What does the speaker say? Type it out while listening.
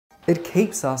It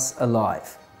keeps us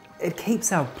alive. It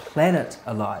keeps our planet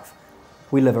alive.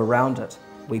 We live around it.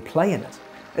 We play in it.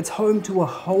 It's home to a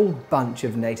whole bunch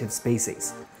of native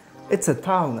species. It's a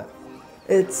taonga.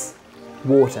 It's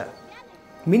water.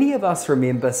 Many of us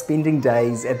remember spending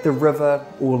days at the river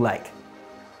or lake.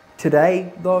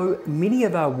 Today, though, many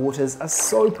of our waters are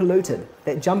so polluted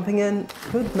that jumping in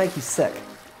could make you sick.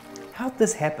 How'd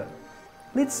this happen?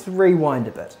 Let's rewind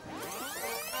a bit.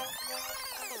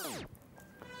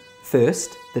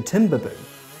 First, the timber boom.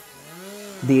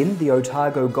 Then the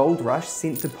Otago gold rush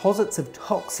sent deposits of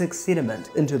toxic sediment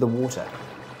into the water.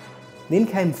 Then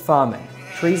came farming.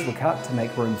 Trees were cut to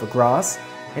make room for grass,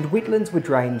 and wetlands were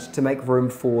drained to make room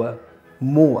for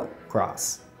more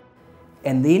grass.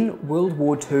 And then World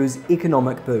War II's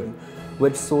economic boom,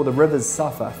 which saw the rivers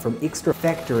suffer from extra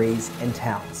factories and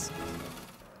towns.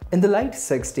 In the late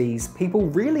 60s, people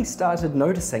really started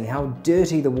noticing how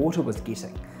dirty the water was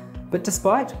getting. But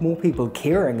despite more people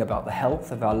caring about the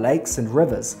health of our lakes and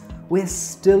rivers, we're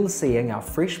still seeing our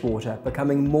fresh water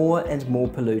becoming more and more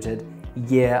polluted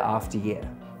year after year.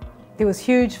 There was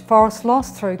huge forest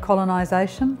loss through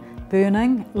colonisation,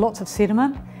 burning, lots of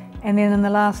sediment, and then in the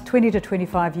last 20 to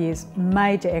 25 years,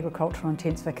 major agricultural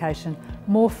intensification,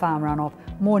 more farm runoff,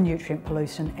 more nutrient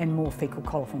pollution and more fecal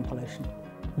coliform pollution.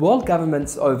 While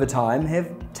governments over time have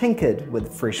tinkered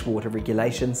with freshwater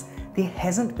regulations, there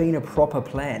hasn't been a proper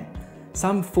plan.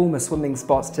 Some former swimming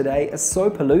spots today are so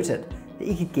polluted that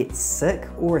you could get sick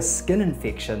or a skin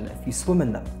infection if you swim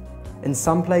in them. In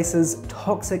some places,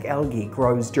 toxic algae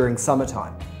grows during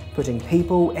summertime, putting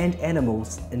people and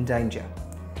animals in danger.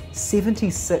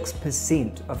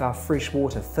 76% of our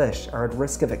freshwater fish are at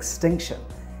risk of extinction,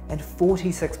 and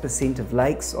 46% of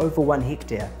lakes over 1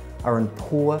 hectare are in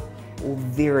poor or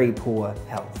very poor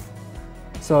health.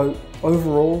 So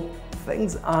overall,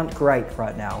 things aren't great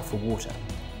right now for water.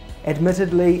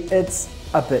 Admittedly, it's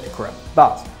a bit grim,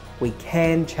 but we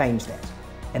can change that,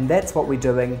 and that's what we're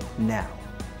doing now.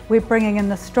 We're bringing in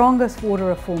the strongest water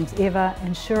reforms ever,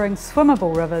 ensuring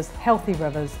swimmable rivers, healthy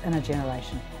rivers in a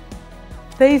generation.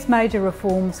 These major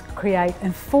reforms create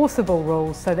enforceable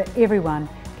rules so that everyone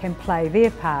can play their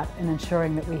part in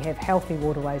ensuring that we have healthy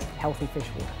waterways, healthy fish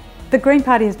water. The Green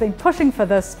Party has been pushing for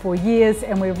this for years,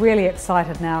 and we're really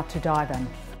excited now to dive in.